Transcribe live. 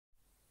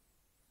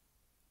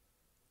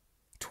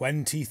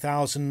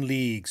20,000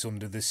 Leagues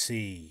Under the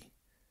Sea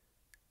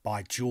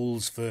by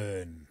Jules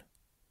Verne.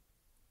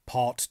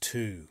 Part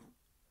 2.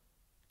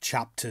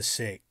 Chapter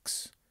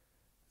 6.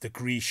 The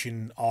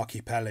Grecian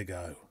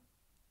Archipelago.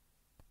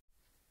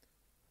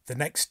 The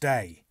next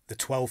day, the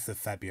 12th of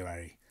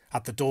February,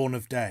 at the dawn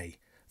of day,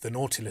 the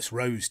Nautilus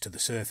rose to the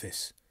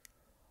surface.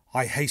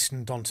 I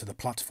hastened onto the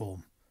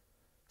platform.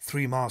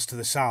 3 miles to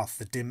the south,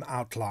 the dim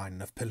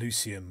outline of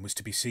Pelusium was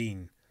to be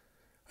seen.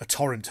 A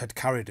torrent had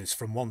carried us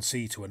from one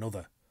sea to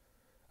another.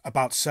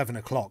 About 7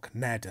 o'clock,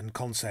 Ned and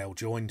Conseil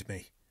joined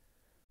me.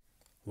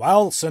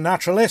 "Well, Sir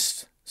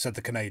Naturalist," said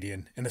the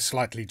Canadian in a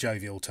slightly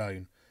jovial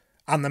tone,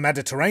 "and the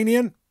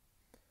Mediterranean?"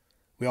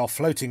 "We are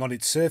floating on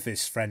its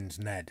surface, friend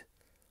Ned."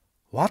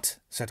 "What?"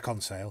 said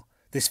Conseil.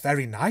 "This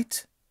very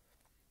night?"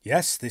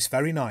 "Yes, this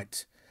very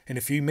night. In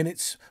a few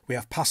minutes we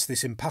have passed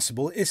this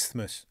impassable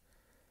isthmus."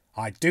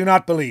 "I do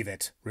not believe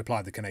it,"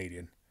 replied the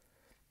Canadian.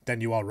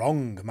 "Then you are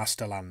wrong,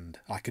 Master Land,"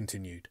 I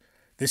continued.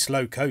 "This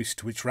low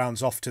coast which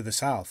rounds off to the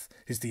south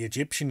is the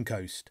Egyptian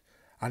coast,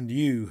 and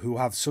you who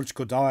have such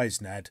good eyes,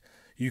 Ned,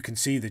 you can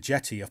see the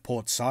jetty of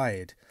Port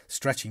Said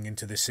stretching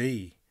into the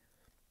sea."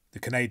 The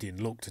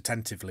Canadian looked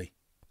attentively.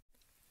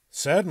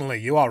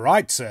 "Certainly you are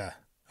right, sir,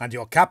 and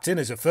your captain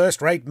is a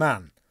first-rate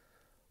man.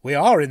 We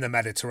are in the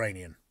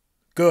Mediterranean.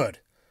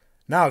 Good.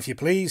 Now, if you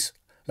please,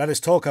 let us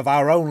talk of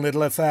our own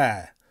little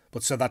affair,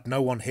 but so that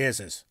no one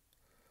hears us."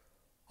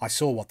 I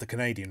saw what the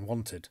Canadian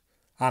wanted,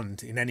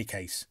 and, in any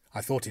case,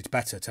 I thought it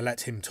better to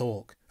let him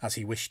talk, as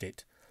he wished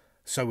it,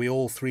 so we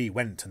all three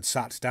went and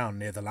sat down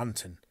near the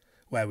lantern,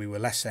 where we were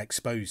less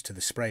exposed to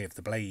the spray of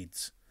the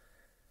blades.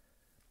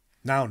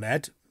 "Now,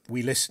 Ned,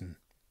 we listen.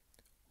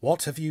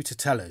 What have you to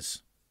tell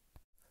us?"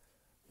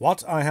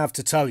 "What I have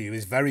to tell you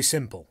is very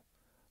simple.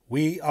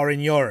 We are in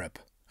Europe,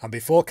 and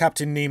before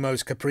Captain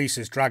Nemo's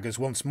caprices drag us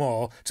once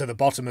more to the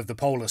bottom of the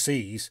polar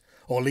seas,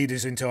 or lead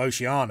us into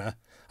Oceania,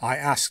 I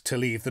ask to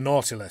leave the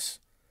Nautilus."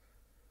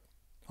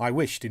 I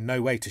wished in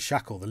no way to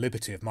shackle the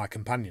liberty of my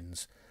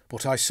companions,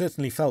 but I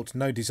certainly felt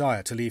no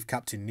desire to leave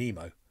Captain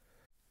Nemo.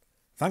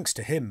 Thanks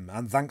to him,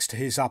 and thanks to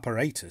his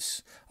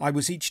apparatus, I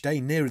was each day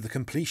nearer the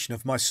completion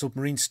of my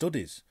submarine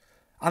studies,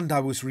 and I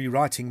was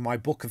rewriting my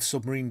book of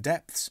submarine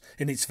depths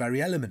in its very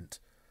element.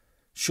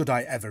 Should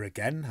I ever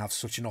again have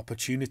such an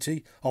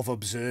opportunity of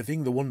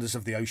observing the wonders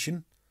of the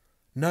ocean?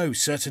 No,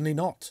 certainly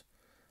not.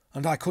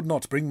 And I could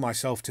not bring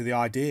myself to the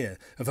idea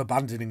of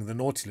abandoning the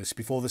Nautilus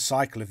before the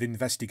cycle of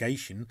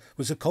investigation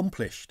was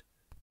accomplished.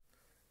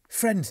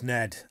 "Friend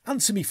Ned,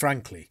 answer me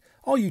frankly.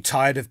 Are you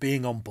tired of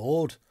being on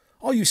board?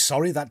 Are you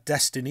sorry that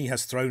destiny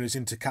has thrown us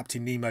into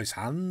Captain Nemo's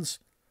hands?"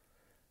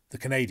 The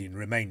Canadian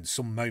remained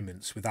some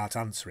moments without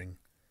answering.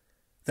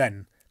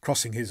 Then,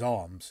 crossing his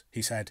arms,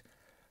 he said,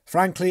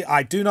 "Frankly,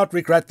 I do not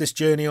regret this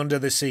journey under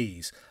the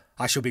seas.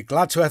 I shall be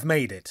glad to have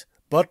made it.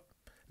 But,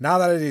 now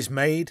that it is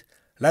made,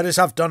 let us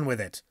have done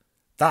with it.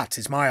 That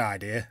is my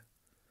idea."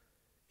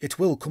 "It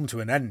will come to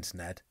an end,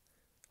 Ned."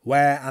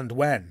 "Where and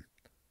when?"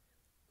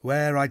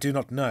 "Where I do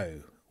not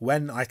know.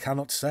 When I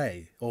cannot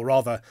say. Or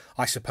rather,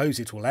 I suppose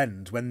it will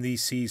end when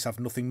these seas have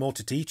nothing more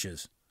to teach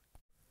us."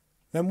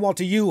 "Then what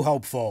do you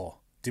hope for?"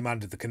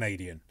 demanded the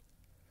Canadian.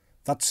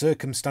 "That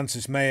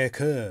circumstances may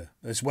occur,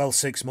 as well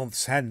 6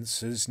 months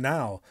hence as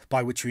now,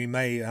 by which we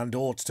may and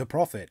ought to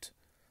profit."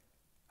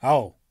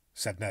 "Oh,"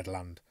 said Ned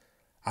Land,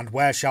 "and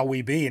where shall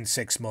we be in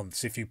 6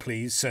 months, if you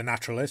please, Sir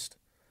Naturalist?"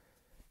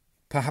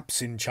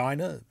 "Perhaps in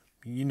China.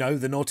 You know,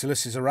 the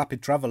Nautilus is a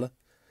rapid traveller.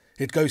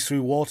 It goes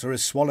through water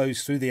as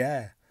swallows through the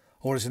air,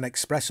 or as an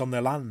express on the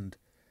land.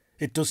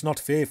 It does not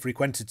fear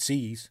frequented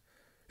seas.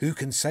 Who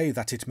can say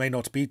that it may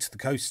not beat the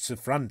coasts of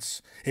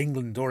France,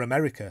 England, or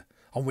America,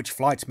 on which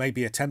flight may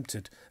be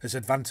attempted as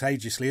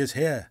advantageously as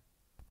here?"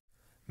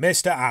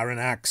 "Mr.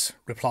 Arronax,"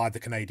 replied the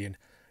Canadian,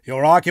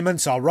 "your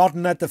arguments are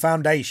rotten at the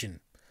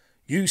foundation.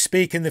 You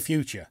speak in the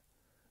future.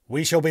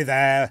 We shall be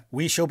there,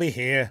 we shall be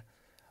here.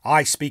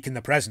 I speak in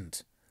the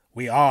present.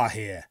 We are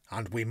here,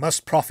 and we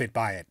must profit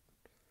by it."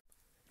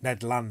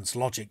 Ned Land's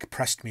logic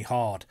pressed me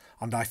hard,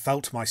 and I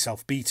felt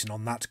myself beaten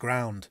on that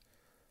ground.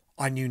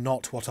 I knew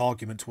not what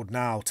argument would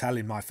now tell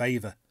in my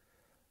favour.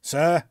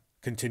 "Sir,"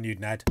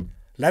 continued Ned,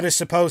 "let us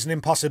suppose an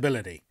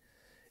impossibility.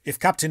 If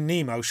Captain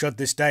Nemo should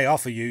this day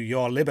offer you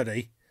your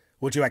liberty,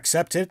 would you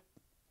accept it?"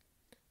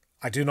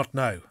 "I do not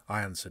know,"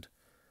 I answered.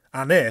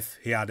 "And if,"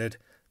 he added,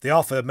 "the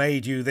offer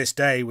made you this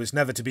day was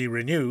never to be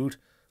renewed,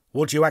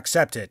 would you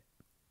accept it?"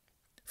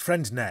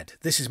 "Friend Ned,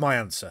 this is my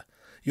answer.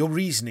 Your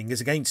reasoning is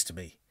against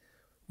me.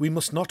 We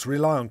must not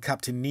rely on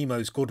Captain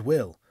Nemo's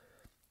goodwill.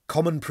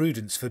 Common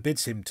prudence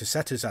forbids him to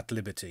set us at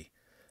liberty.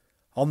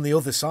 On the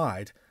other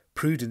side,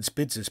 prudence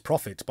bids us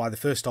profit by the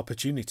first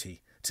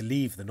opportunity to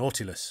leave the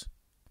Nautilus."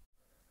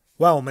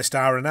 "Well, Mr.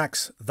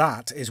 Arronax,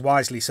 that is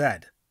wisely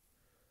said."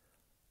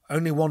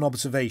 "Only one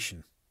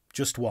observation,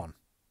 just one.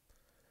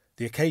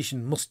 The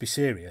occasion must be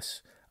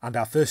serious, and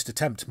our first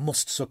attempt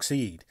must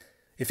succeed.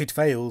 If it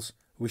fails,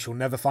 we shall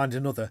never find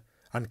another,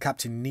 and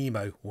Captain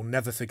Nemo will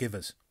never forgive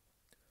us."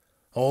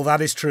 "All that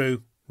is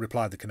true,"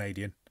 replied the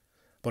Canadian,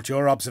 "but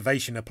your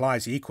observation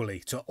applies equally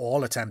to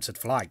all attempts at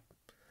flight.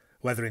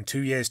 whether in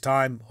 2 years'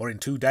 time or in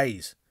 2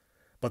 days.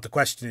 But the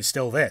question is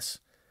still this.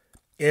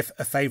 If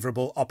a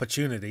favourable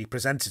opportunity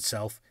presents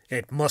itself,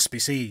 it must be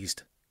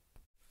seized."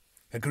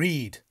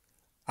 "Agreed.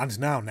 And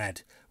now,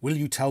 Ned, will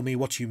you tell me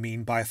what you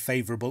mean by a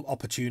favourable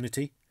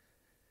opportunity?"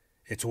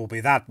 "It will be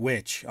that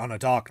which, on a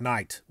dark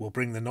night, will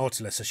bring the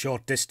Nautilus a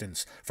short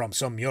distance from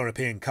some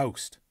European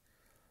coast."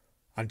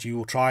 "And you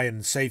will try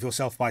and save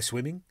yourself by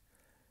swimming?"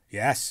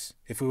 "Yes,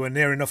 if we were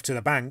near enough to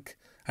the bank,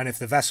 and if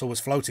the vessel was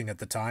floating at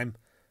the time.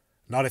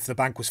 Not if the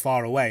bank was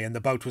far away and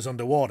the boat was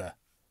under water."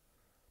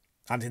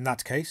 "And in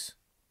that case?"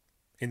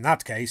 "In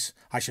that case,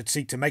 I should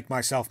seek to make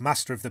myself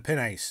master of the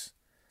pinnace.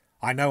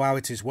 I know how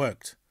it is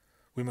worked.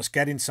 We must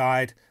get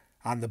inside,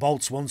 and the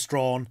bolts once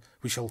drawn,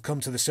 we shall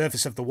come to the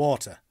surface of the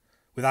water,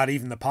 without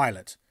even the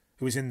pilot,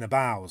 who is in the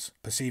bows,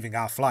 perceiving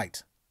our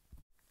flight."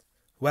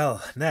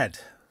 "Well, Ned,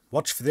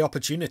 watch for the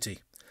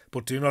opportunity,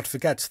 but do not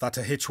forget that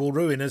a hitch will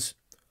ruin us."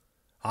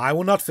 "I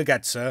will not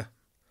forget, sir."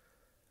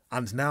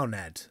 "And now,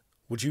 Ned,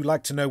 would you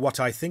like to know what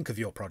I think of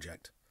your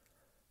project?"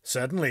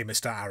 "Certainly,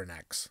 Mr.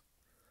 Arronax."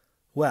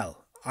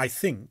 "Well, I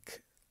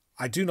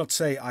do not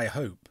say I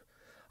hope,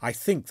 I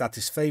think that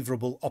this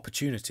favourable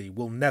opportunity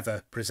will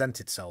never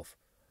present itself."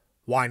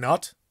 "Why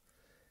not?"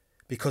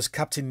 "Because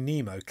Captain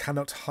Nemo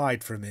cannot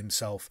hide from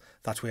himself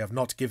that we have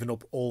not given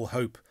up all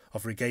hope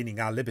of regaining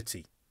our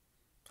liberty,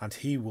 and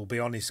he will be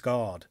on his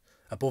guard,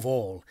 above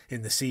all,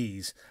 in the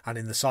seas and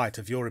in the sight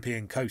of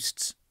European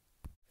coasts."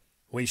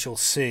 "We shall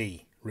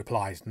see,"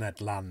 replied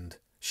Ned Land,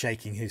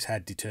 shaking his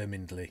head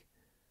determinedly.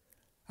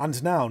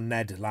 "And now,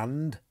 Ned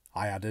Land,"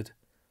 I added,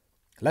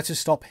 "let us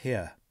stop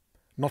here.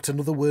 Not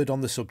another word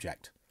on the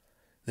subject.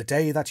 The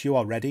day that you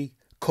are ready,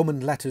 come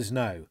and let us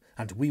know,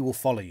 and we will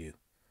follow you.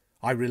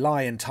 I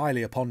rely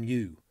entirely upon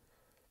you."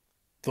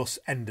 Thus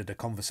ended a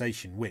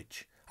conversation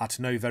which, at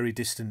no very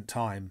distant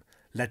time,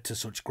 led to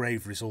such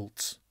grave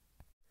results.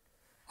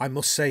 I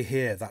must say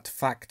here that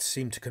fact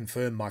seemed to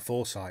confirm my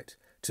foresight,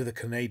 to the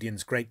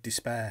Canadian's great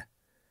despair.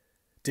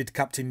 Did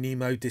Captain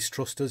Nemo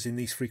distrust us in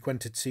these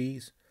frequented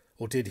seas,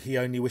 or did he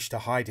only wish to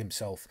hide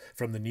himself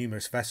from the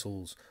numerous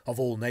vessels of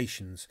all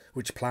nations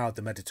which ploughed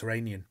the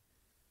Mediterranean?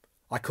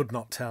 I could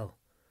not tell,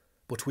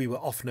 but we were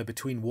oftener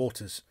between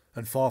waters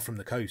and far from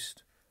the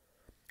coast.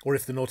 Or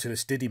if the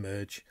Nautilus did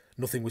emerge,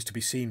 nothing was to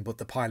be seen but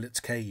the pilot's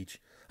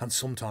cage, and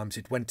sometimes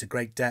it went to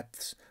great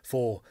depths,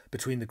 for,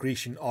 between the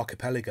Grecian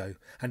Archipelago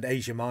and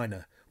Asia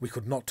Minor, we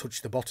could not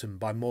touch the bottom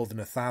by more than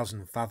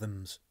 1,000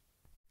 fathoms.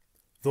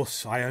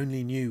 Thus I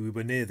only knew we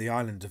were near the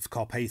island of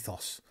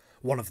Carpathos,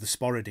 one of the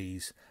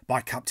Sporades,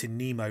 by Captain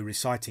Nemo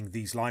reciting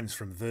these lines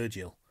from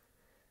Virgil: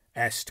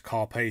 "Est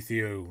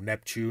Carpathio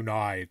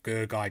Neptuni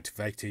gurgite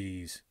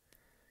vetes,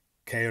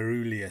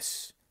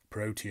 Caeruleus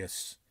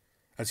Proteus,"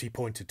 as he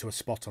pointed to a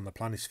spot on the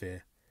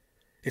planisphere.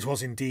 It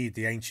was indeed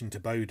the ancient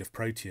abode of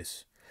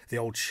Proteus, the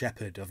old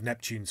shepherd of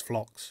Neptune's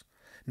flocks,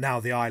 now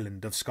the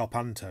island of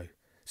Scarpanto,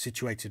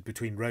 situated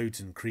between Rhodes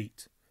and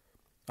Crete.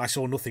 I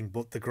saw nothing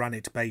but the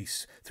granite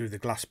base through the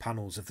glass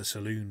panels of the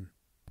saloon.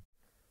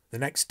 The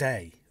next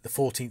day, the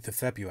 14th of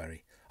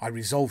February, I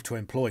resolved to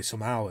employ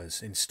some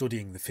hours in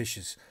studying the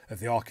fishes of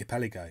the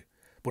archipelago,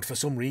 but for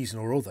some reason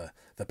or other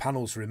the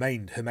panels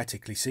remained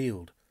hermetically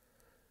sealed.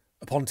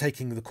 Upon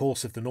taking the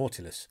course of the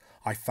Nautilus,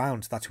 I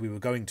found that we were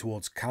going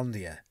towards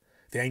Candia,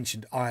 the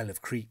ancient isle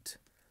of Crete.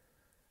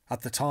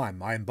 At the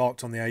time I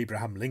embarked on the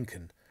Abraham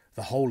Lincoln,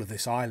 the whole of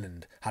this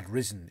island had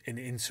risen in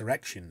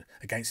insurrection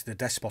against the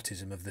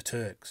despotism of the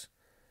Turks.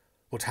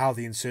 But how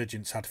the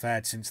insurgents had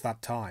fared since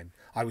that time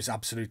I was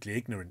absolutely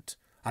ignorant,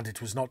 and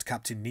it was not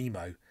Captain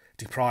Nemo,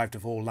 deprived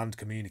of all land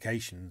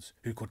communications,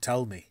 who could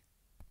tell me.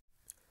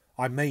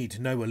 I made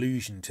no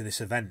allusion to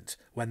this event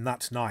when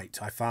that night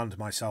I found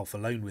myself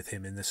alone with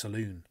him in the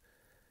saloon.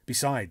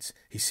 Besides,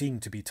 he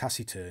seemed to be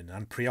taciturn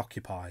and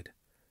preoccupied.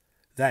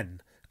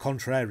 Then,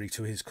 contrary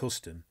to his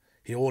custom,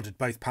 he ordered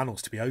both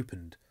panels to be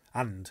opened,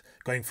 and,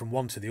 going from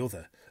one to the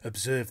other,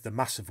 observed the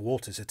mass of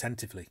waters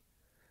attentively.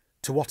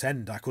 To what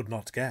end I could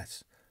not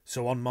guess,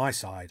 so on my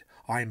side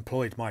I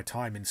employed my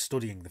time in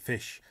studying the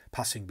fish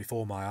passing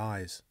before my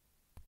eyes.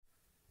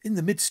 In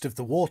the midst of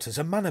the waters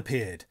a man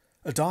appeared,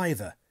 a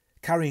diver,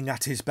 carrying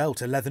at his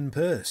belt a leathern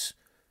purse.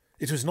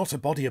 It was not a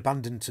body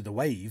abandoned to the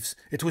waves,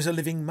 it was a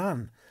living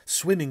man,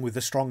 swimming with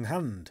a strong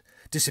hand,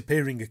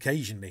 disappearing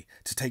occasionally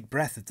to take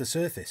breath at the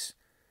surface.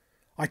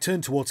 I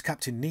turned towards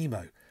Captain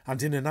Nemo,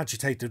 and in an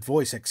agitated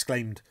voice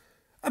exclaimed,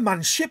 "A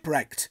man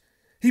shipwrecked!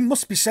 He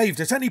must be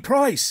saved at any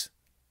price!"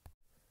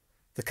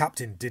 The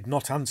captain did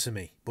not answer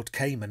me, but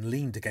came and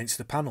leaned against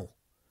the panel.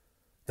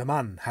 The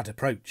man had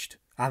approached,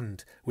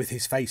 and, with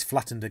his face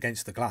flattened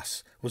against the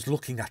glass, was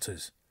looking at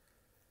us.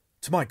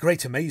 To my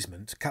great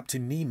amazement,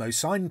 Captain Nemo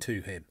signed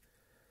to him.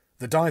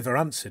 The diver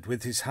answered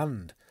with his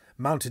hand,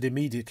 mounted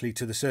immediately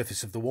to the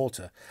surface of the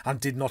water, and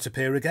did not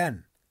appear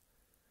again.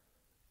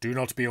 "Do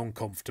not be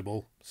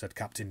uncomfortable," said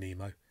Captain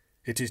Nemo.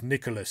 "It is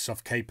Nicholas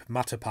of Cape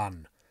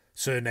Matapan,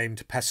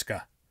 surnamed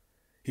Pesca.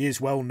 He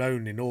is well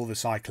known in all the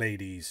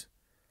Cyclades.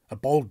 A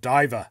bold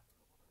diver.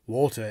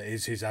 Water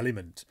is his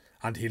element,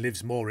 and he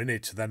lives more in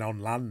it than on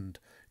land,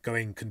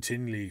 going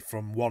continually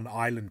from one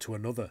island to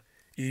another,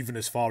 even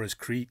as far as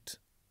Crete."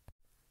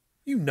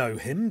 "You know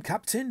him,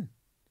 Captain?"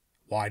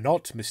 "Why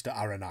not, Mr.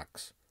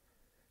 Arronax?"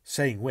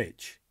 Saying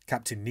which,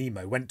 Captain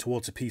Nemo went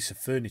towards a piece of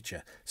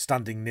furniture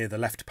standing near the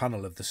left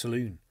panel of the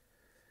saloon.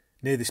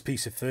 Near this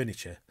piece of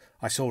furniture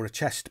I saw a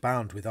chest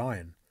bound with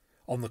iron,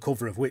 on the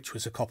cover of which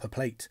was a copper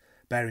plate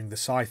bearing the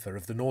cipher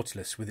of the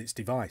Nautilus with its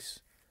device.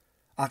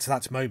 At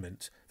that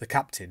moment the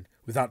captain,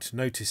 without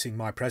noticing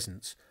my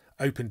presence,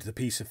 opened the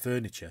piece of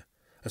furniture,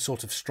 a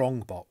sort of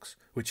strong box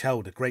which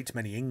held a great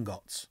many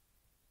ingots.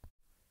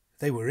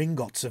 They were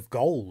ingots of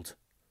gold.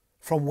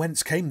 From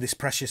whence came this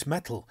precious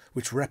metal,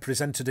 which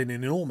represented an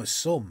enormous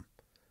sum?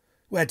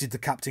 Where did the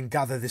captain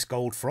gather this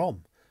gold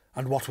from,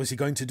 and what was he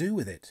going to do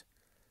with it?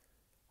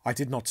 I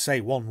did not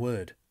say one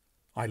word.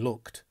 I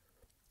looked.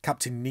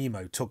 Captain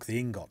Nemo took the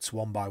ingots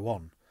one by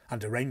one,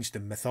 and arranged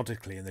them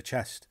methodically in the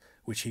chest,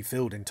 which he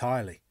filled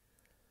entirely.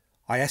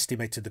 I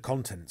estimated the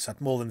contents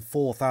at more than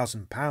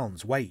 4,000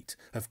 pounds weight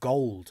of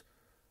gold,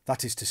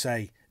 that is to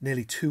say,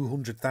 nearly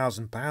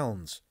 200,000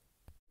 pounds.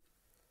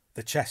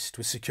 The chest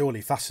was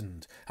securely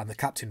fastened, and the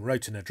captain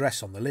wrote an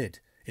address on the lid,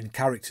 in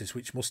characters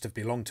which must have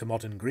belonged to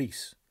modern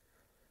Greece.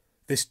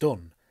 This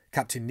done,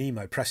 Captain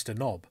Nemo pressed a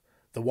knob,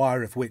 the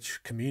wire of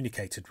which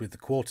communicated with the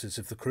quarters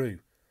of the crew.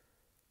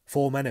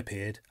 4 men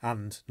appeared,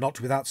 and,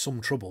 not without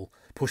some trouble,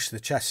 pushed the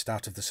chest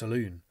out of the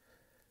saloon.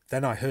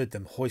 Then I heard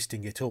them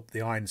hoisting it up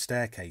the iron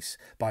staircase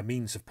by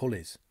means of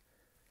pulleys.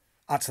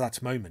 At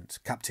that moment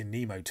Captain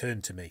Nemo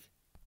turned to me.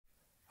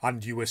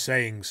 "And you were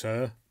saying,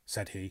 sir?"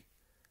 said he.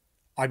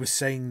 "I was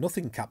saying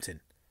nothing,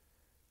 Captain."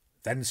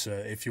 "Then, sir,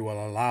 if you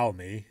will allow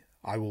me,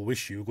 I will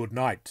wish you good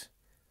night."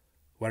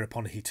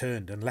 Whereupon he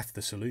turned and left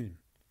the saloon.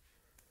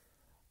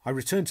 I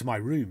returned to my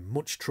room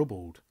much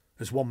troubled,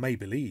 as one may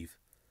believe.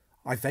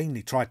 I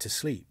vainly tried to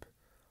sleep.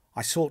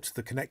 I sought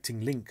the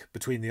connecting link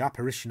between the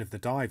apparition of the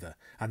diver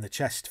and the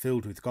chest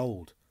filled with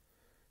gold.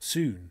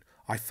 Soon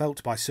I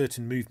felt by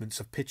certain movements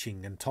of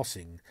pitching and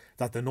tossing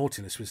that the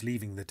Nautilus was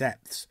leaving the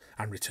depths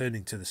and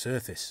returning to the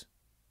surface.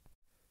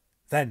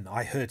 Then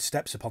I heard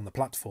steps upon the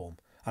platform,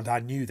 and I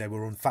knew they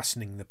were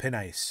unfastening the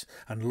pinnace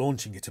and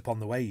launching it upon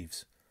the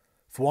waves.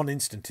 For one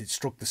instant it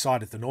struck the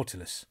side of the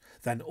Nautilus,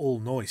 then all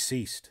noise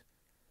ceased.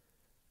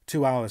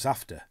 2 hours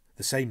after,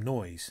 the same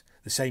noise,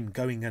 the same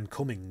going and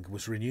coming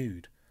was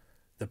renewed.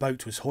 The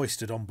boat was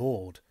hoisted on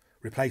board,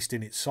 replaced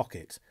in its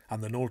socket,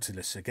 and the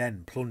Nautilus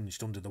again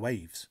plunged under the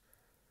waves.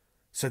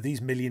 So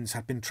these millions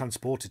had been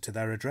transported to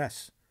their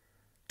address.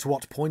 To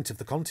what point of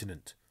the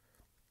continent?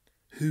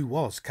 Who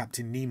was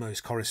Captain Nemo's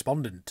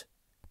correspondent?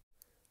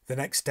 The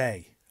next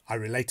day I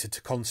related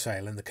to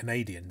Conseil and the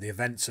Canadian the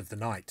events of the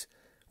night,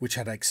 which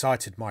had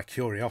excited my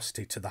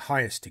curiosity to the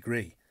highest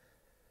degree.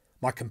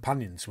 My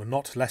companions were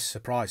not less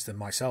surprised than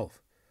myself.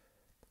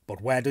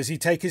 "But where does he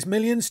take his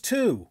millions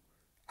to?"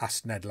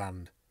 asked Ned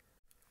Land.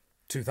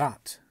 To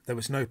that there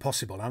was no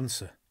possible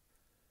answer.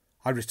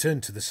 I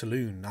returned to the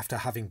saloon after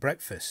having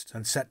breakfast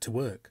and set to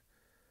work.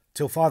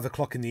 Till 5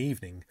 o'clock in the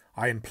evening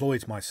I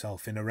employed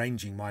myself in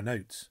arranging my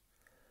notes.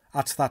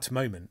 At that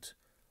moment,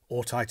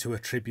 ought I to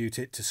attribute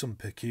it to some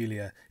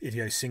peculiar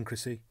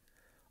idiosyncrasy?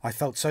 I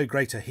felt so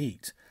great a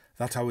heat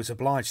that I was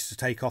obliged to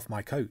take off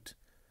my coat.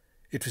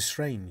 It was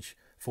strange,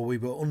 for we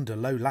were under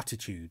low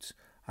latitudes,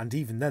 and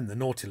even then the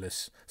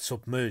Nautilus,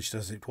 submerged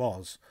as it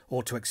was,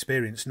 ought to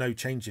experience no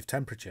change of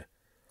temperature.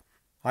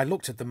 I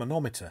looked at the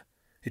manometer.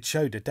 It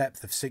showed a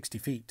depth of 60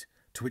 feet,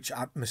 to which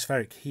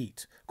atmospheric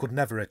heat could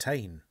never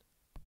attain.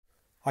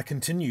 I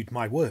continued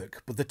my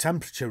work, but the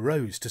temperature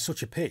rose to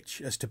such a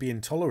pitch as to be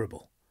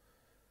intolerable.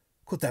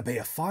 Could there be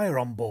a fire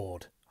on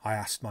board? I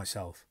asked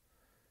myself.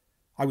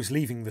 I was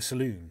leaving the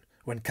saloon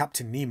when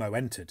Captain Nemo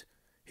entered.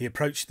 He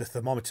approached the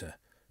thermometer,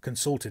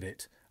 consulted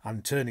it,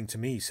 and turning to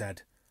me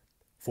said,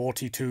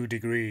 42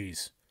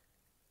 degrees.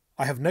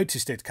 "I have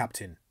noticed it,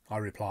 Captain," I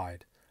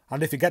replied,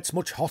 "and if it gets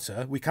much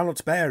hotter, we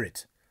cannot bear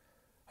it."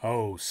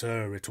 "Oh,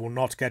 sir, it will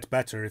not get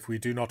better if we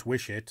do not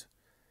wish it."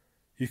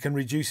 "You can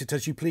reduce it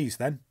as you please,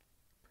 then?"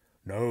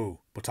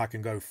 "No, but I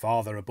can go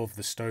farther above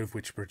the stove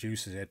which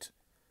produces it."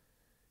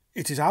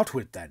 "It is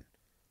outward, then?"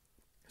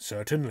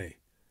 "Certainly.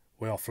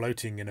 We are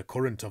floating in a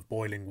current of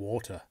boiling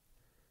water."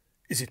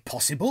 "Is it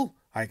possible?"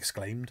 I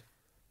exclaimed.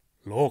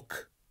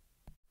 "Look."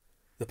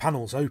 The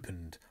panels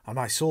opened, and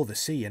I saw the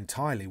sea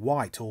entirely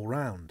white all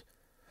round.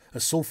 A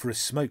sulphurous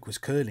smoke was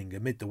curling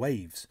amid the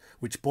waves,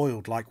 which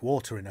boiled like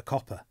water in a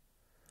copper.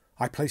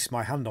 I placed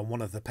my hand on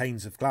one of the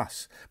panes of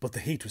glass, but the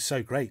heat was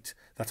so great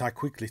that I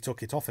quickly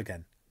took it off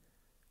again.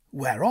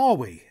 "Where are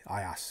we?"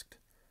 I asked.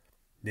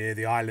 "Near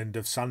the island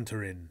of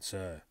Santorin,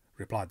 sir,"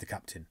 replied the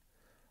captain.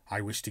 "I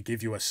wish to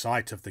give you a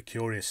sight of the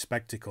curious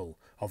spectacle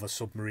of a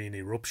submarine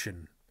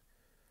eruption."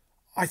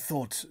 "I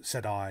thought,"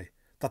 said I,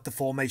 "that the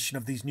formation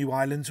of these new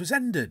islands was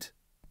ended."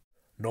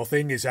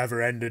 "Nothing is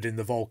ever ended in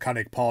the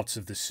volcanic parts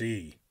of the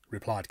sea,"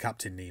 replied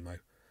Captain Nemo,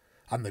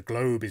 "and the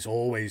globe is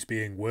always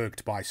being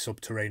worked by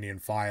subterranean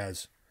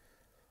fires.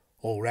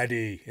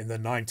 Already, in the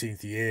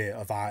 19th year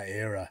of our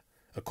era,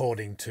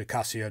 according to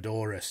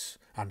Cassiodorus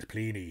and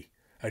Pliny,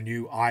 a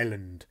new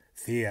island,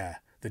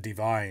 Thea, the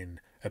divine,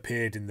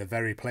 appeared in the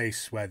very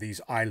place where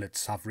these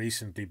islets have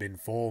recently been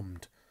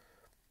formed.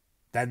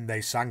 Then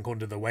they sank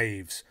under the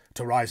waves,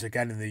 to rise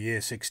again in the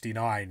year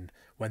 69,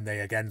 when they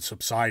again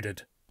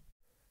subsided.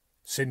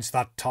 Since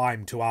that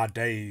time to our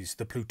days,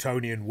 the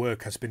Plutonian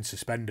work has been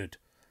suspended,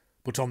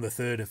 but on the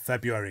 3rd of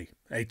February,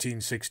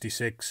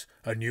 1866,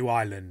 a new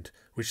island,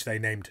 which they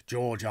named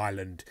George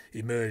Island,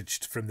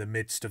 emerged from the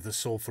midst of the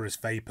sulphurous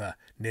vapour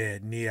near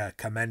Nea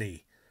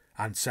Kamenni,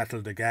 and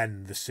settled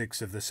again the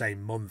 6th of the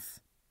same month.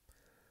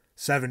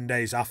 7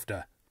 days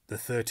after, the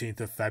 13th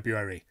of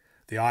February,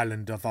 the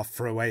island of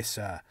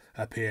Arronax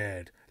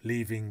appeared,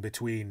 leaving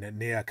between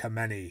Nea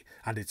Kamenni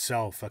and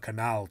itself a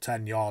canal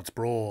 10 yards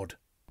broad.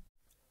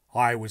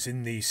 I was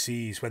in these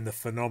seas when the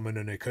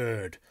phenomenon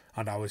occurred,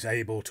 and I was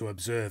able to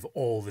observe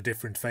all the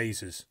different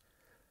phases.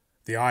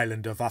 The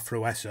island of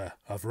Arronax,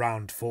 of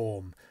round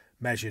form,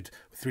 measured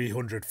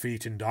 300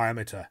 feet in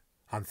diameter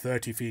and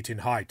 30 feet in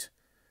height.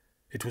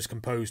 It was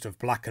composed of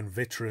black and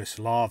vitreous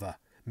lava,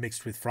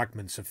 mixed with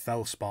fragments of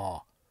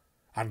felspar.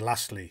 And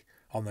lastly,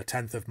 on the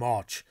 10th of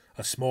March,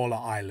 a smaller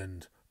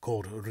island,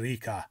 called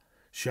Rika,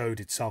 showed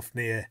itself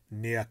near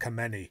Nea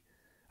Kamenni,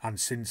 and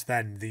since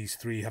then these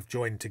three have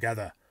joined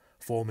together,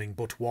 forming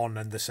but one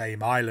and the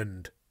same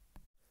island.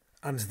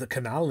 "And the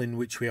canal in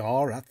which we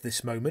are at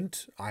this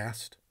moment?" I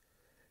asked.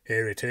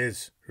 "Here it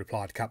is,"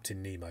 replied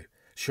Captain Nemo,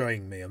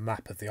 showing me a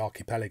map of the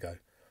archipelago.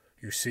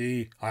 "You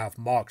see, I have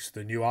marked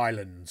the new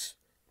islands."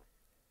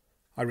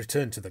 I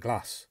returned to the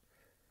glass.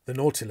 The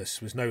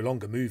Nautilus was no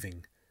longer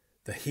moving.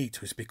 The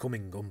heat was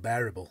becoming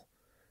unbearable.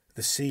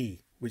 The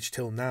sea, which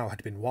till now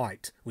had been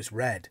white, was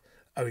red,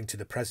 owing to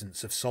the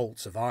presence of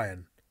salts of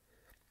iron.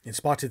 In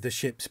spite of the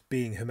ships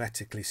being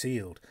hermetically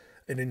sealed,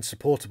 an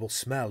insupportable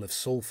smell of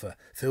sulphur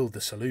filled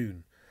the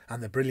saloon,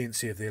 and the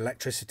brilliancy of the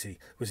electricity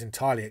was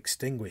entirely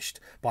extinguished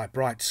by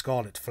bright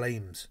scarlet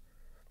flames.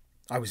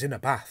 I was in a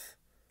bath.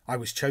 I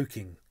was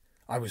choking.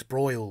 I was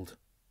broiled.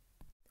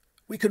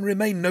 "We can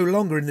remain no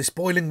longer in this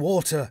boiling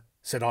water,"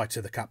 said I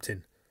to the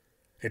captain.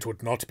 "It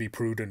would not be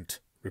prudent,"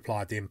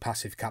 replied the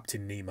impassive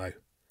Captain Nemo.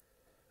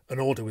 An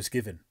order was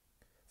given.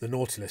 The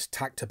Nautilus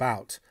tacked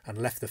about and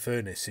left the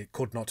furnace it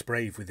could not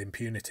brave with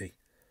impunity.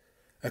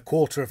 A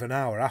quarter of an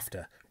hour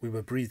after, we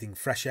were breathing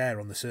fresh air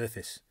on the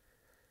surface.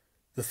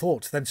 The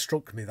thought then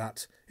struck me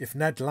that, if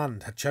Ned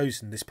Land had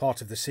chosen this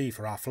part of the sea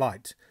for our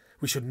flight,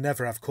 we should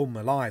never have come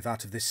alive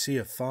out of this sea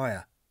of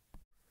fire.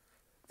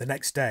 The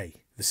next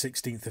day, the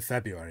 16th of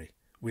February,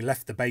 we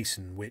left the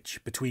basin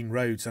which, between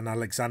Rhodes and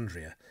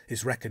Alexandria,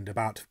 is reckoned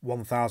about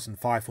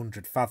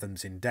 1,500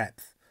 fathoms in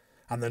depth,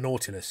 and the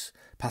Nautilus,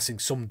 passing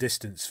some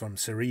distance from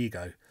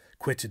Cerigo,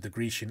 quitted the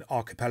Grecian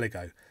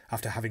archipelago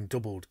after having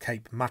doubled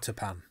Cape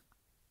Matapan.